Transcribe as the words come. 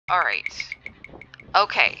Alright.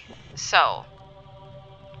 Okay, so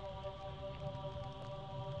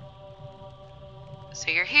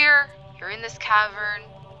you're here, you're in this cavern.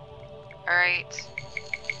 Alright.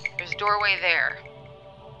 There's a doorway there.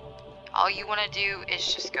 All you want to do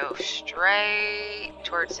is just go straight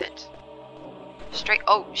towards it. Straight.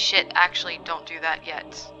 Oh, shit. Actually, don't do that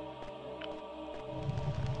yet.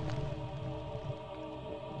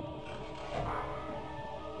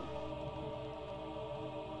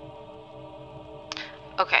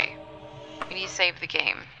 Okay. We need to save the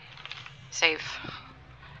game. Save.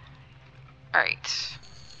 Alright.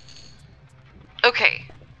 Okay.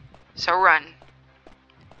 So run.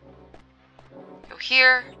 Go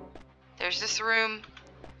here. There's this room.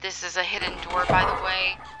 This is a hidden door, by the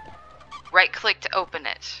way. Right click to open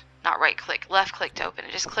it. Not right click, left click to open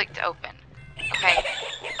it. Just click to open. Okay.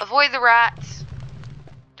 Avoid the rats.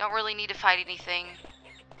 Don't really need to fight anything.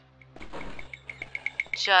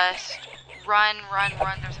 Just run, run,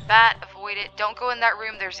 run. There's a bat. Avoid it. Don't go in that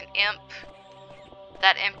room. There's an imp.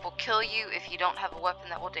 That imp will kill you if you don't have a weapon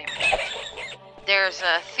that will damage you. There's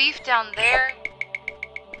a thief down there.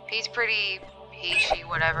 He's pretty... He,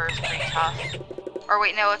 whatever, is pretty tough. Or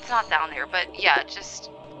wait, no, it's not down there. But yeah, just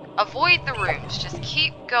avoid the rooms. Just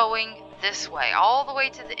keep going this way. All the way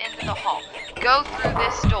to the end of the hall. Go through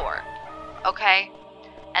this door. Okay?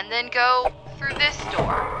 And then go through this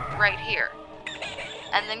door. Right here.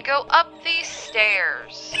 And then go up these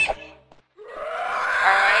stairs.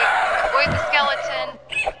 Alright? Avoid the skeleton.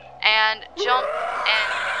 And jump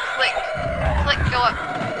and click. Click, go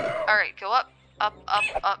up. Alright, go up. Up, up,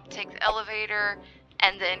 up, take the elevator,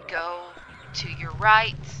 and then go to your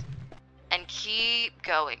right, and keep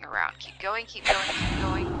going around. Keep going, keep going, keep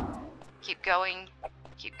going, keep going,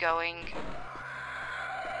 keep going,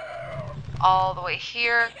 all the way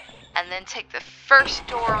here, and then take the first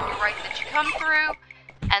door on your right that you come through,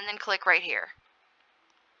 and then click right here.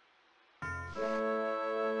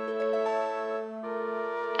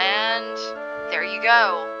 And there you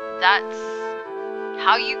go. That's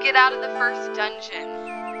how you get out of the first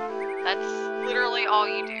dungeon. That's literally all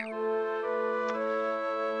you do.